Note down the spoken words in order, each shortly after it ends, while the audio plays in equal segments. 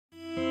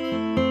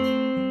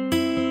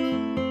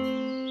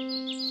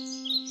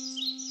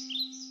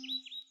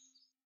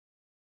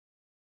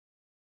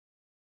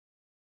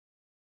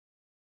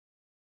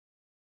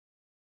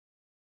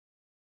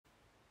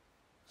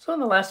So in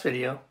the last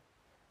video,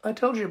 I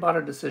told you about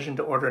our decision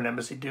to order an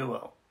embassy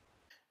duo.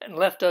 And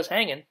left us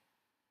hanging.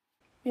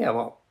 Yeah,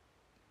 well,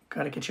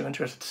 gotta get you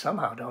interested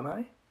somehow, don't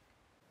I?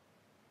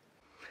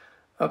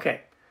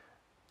 Okay,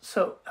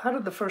 so how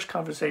did the first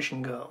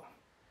conversation go?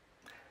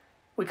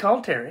 We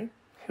called Terry,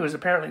 who was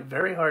apparently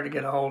very hard to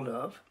get a hold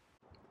of.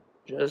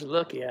 Just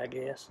lucky, I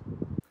guess.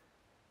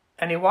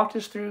 And he walked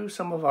us through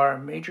some of our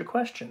major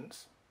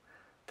questions.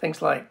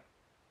 Things like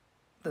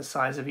the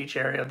size of each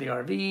area of the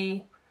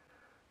RV,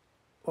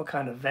 what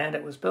kind of van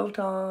it was built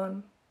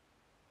on,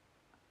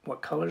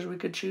 what colors we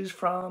could choose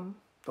from,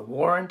 the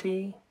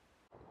warranty.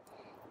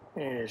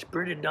 It's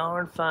pretty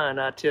darn fine,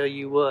 I tell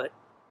you what.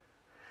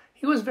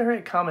 He was very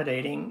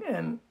accommodating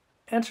and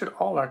answered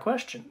all our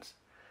questions.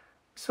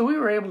 So we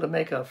were able to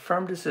make a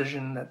firm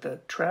decision that the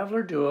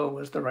Traveler Duo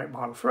was the right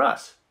model for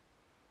us.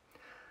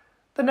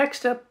 The next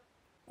step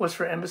was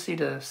for Embassy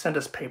to send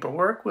us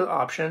paperwork with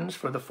options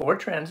for the Ford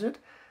Transit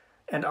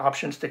and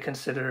options to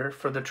consider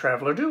for the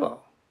Traveler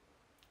Duo.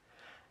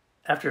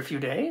 After a few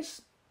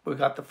days, we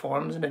got the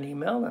forms in an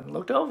email and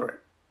looked over it.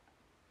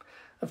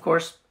 Of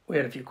course, we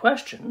had a few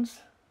questions.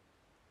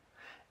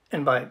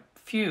 And by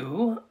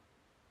few,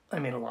 I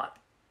mean a lot.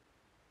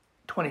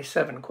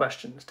 27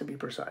 questions to be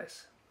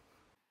precise.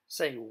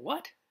 Say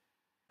what?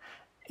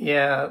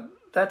 Yeah,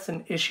 that's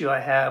an issue I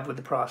have with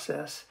the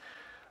process.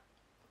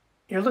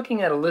 You're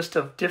looking at a list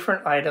of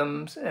different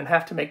items and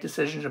have to make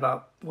decisions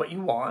about what you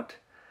want,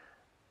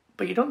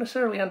 but you don't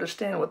necessarily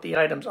understand what the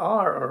items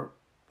are or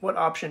what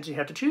options you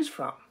have to choose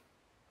from.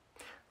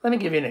 Let me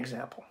give you an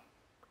example.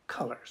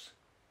 Colors.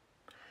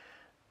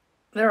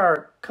 There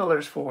are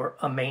colors for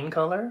a main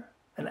color,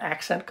 an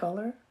accent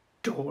color,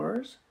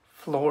 doors,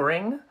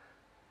 flooring,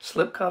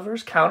 slip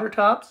covers,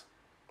 countertops.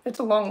 It's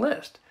a long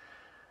list.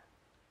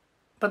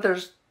 But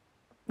there's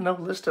no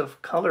list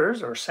of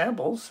colors or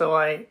samples, so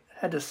I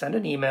had to send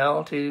an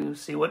email to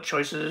see what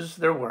choices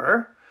there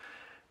were,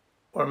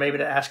 or maybe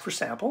to ask for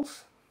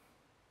samples.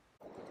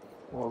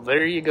 Well,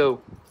 there you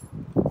go.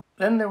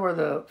 Then there were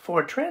the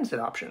Ford Transit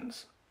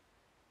options.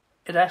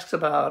 It asks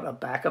about a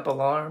backup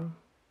alarm,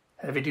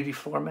 heavy-duty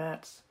floor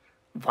mats,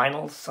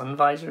 vinyl sun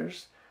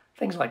visors,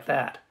 things like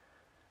that.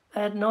 I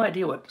had no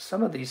idea what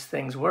some of these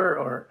things were,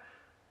 or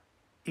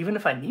even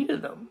if I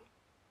needed them.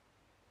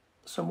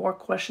 So more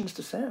questions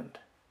to send.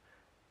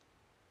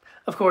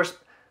 Of course,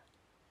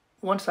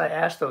 once I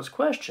asked those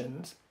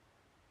questions,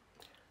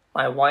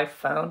 my wife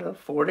found a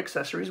Ford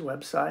Accessories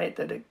website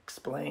that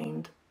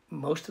explained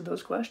most of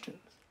those questions.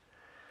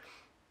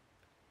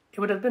 It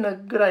would have been a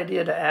good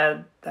idea to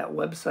add that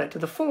website to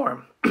the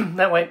form.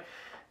 That way,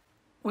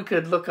 we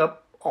could look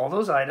up all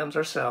those items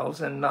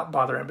ourselves and not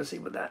bother Embassy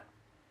with that.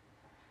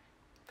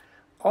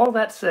 All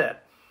that said,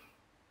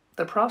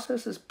 the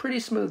process is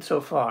pretty smooth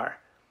so far.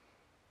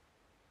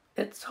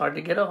 It's hard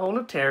to get a hold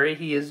of Terry.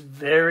 He is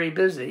very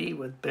busy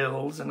with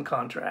bills and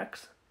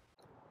contracts.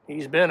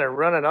 He's been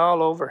running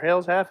all over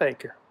Hell's Half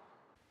Acre.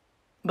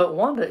 But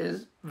Wanda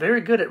is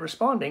very good at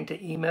responding to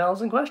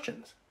emails and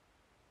questions.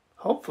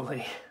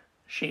 Hopefully,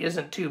 she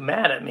isn't too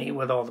mad at me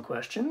with all the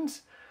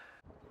questions.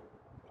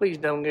 Please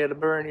don't get a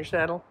burr in your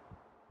saddle.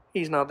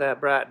 He's not that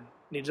bright and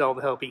needs all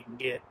the help he can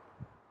get.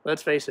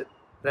 Let's face it,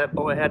 if that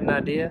boy had an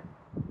idea,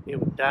 he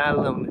would die of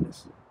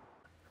loneliness.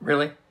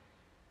 Really?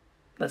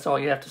 That's all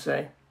you have to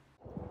say?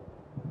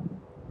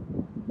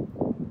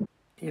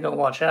 You don't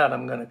watch out,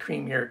 I'm gonna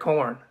cream your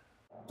corn.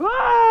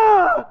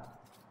 Ah!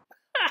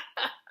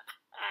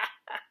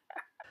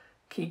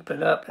 Keep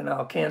it up and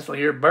I'll cancel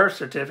your birth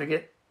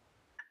certificate.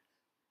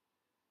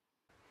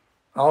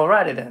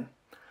 Alrighty then.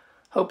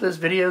 Hope this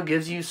video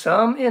gives you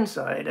some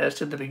insight as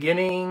to the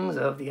beginnings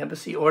of the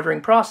Embassy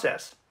ordering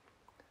process.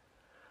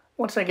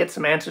 Once I get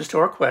some answers to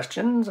our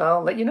questions,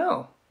 I'll let you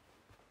know.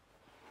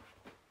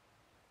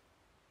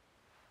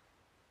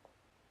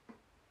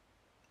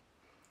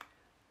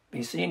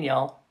 Be seeing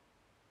y'all.